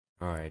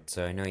Alright,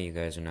 so I know you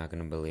guys are not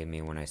going to believe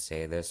me when I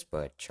say this,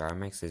 but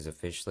Charmx is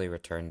officially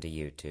returned to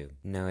YouTube.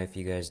 Now, if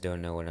you guys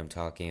don't know what I'm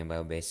talking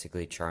about,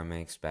 basically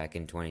Charmx back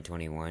in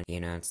 2021, he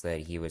announced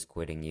that he was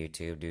quitting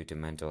YouTube due to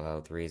mental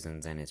health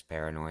reasons and his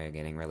paranoia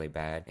getting really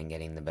bad and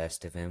getting the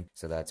best of him.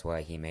 So that's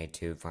why he made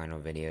two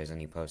final videos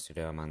and he posted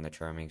them on the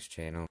Charmx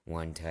channel.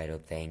 One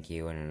titled Thank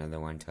You and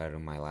another one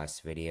titled My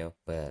Last Video.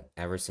 But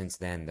ever since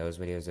then, those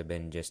videos have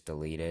been just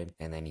deleted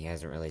and then he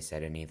hasn't really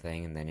said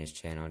anything, and then his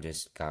channel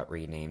just got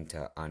renamed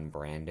to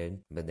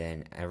Unbranded. But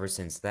then ever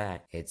since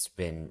that, it's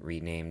been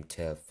renamed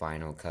to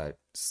Final Cut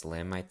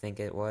Slim, I think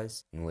it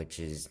was, which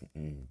is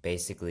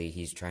basically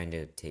he's trying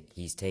to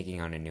he's taking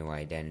on a new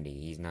identity.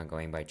 He's not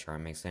going by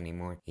Charmx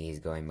anymore. He's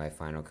going by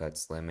Final Cut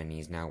Slim, and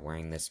he's now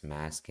wearing this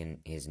mask in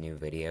his new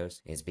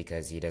videos. It's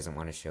because he doesn't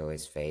want to show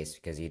his face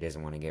because he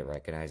doesn't want to get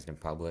recognized in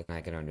public. And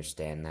I can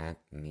understand that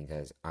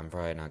because I'm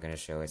probably not going to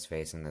show his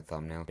face in the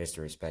thumbnail just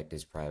to respect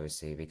his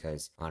privacy,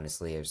 because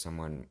honestly, if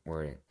someone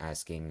were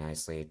asking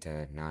nicely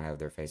to not have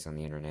their face on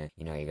the internet,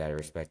 you know, you got to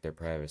respect their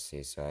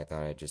privacy. So I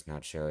thought I'd just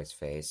not show his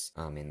face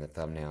in the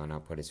thumbnail, and I'll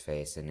put his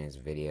face in his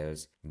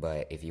videos.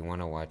 But if you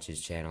want to watch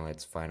his channel,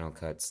 it's Final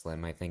Cut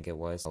Slim, I think it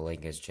was. I'll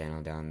link his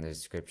channel down in the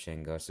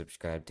description. Go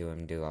subscribe to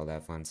him, do all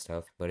that fun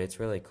stuff. But it's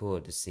really cool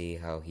to see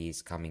how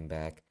he's coming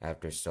back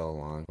after so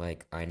long.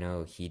 Like, I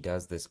know he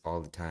does this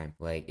all the time.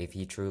 Like, if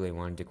he truly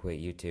wanted to quit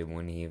YouTube,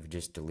 wouldn't he have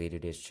just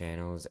deleted his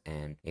channels?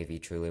 And if he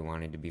truly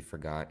wanted to be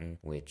forgotten,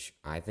 which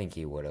I think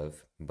he would have,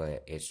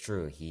 but it's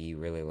true, he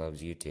really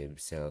loves YouTube,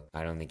 so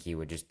I don't think he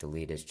would just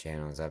delete his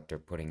channels after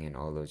putting in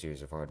all those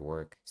years of hard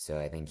work. So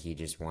I think he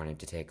just wanted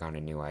to take on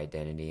a new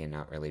identity and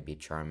not really be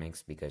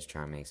Charmx, because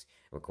Charmx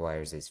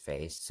requires his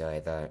face. So I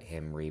thought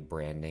him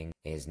rebranding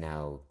is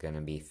now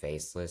gonna be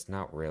faceless.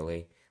 Not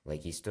really.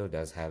 Like, he still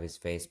does have his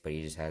face, but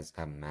he just has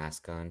a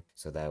mask on,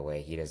 so that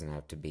way he doesn't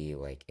have to be,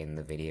 like, in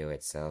the video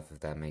itself,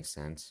 if that makes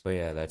sense. But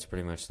yeah, that's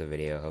pretty much the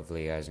video.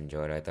 Hopefully you guys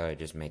enjoyed. I thought I'd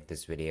just make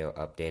this video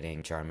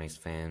updating Charmx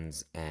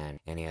fans and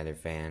any other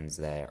fans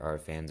that are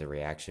fans of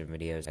reaction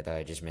videos. I thought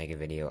I'd just make a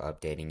video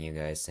updating you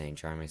guys, saying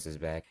Charmx is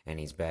back,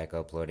 and he's back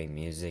uploading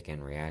music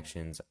and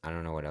reactions. I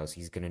don't know what else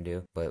he's gonna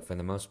do, but for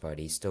the most part,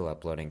 he's still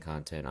uploading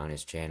content on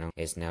his channel.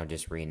 It's now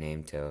just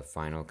renamed to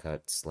Final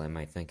Cut Slim,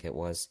 I think it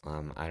was.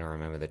 I don't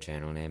remember the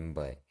channel name,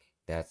 but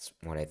that's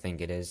what I think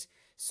it is.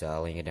 So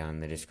I'll link it down in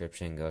the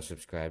description. Go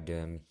subscribe to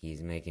him.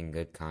 He's making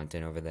good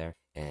content over there.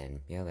 And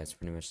yeah, that's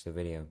pretty much the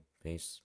video. Peace.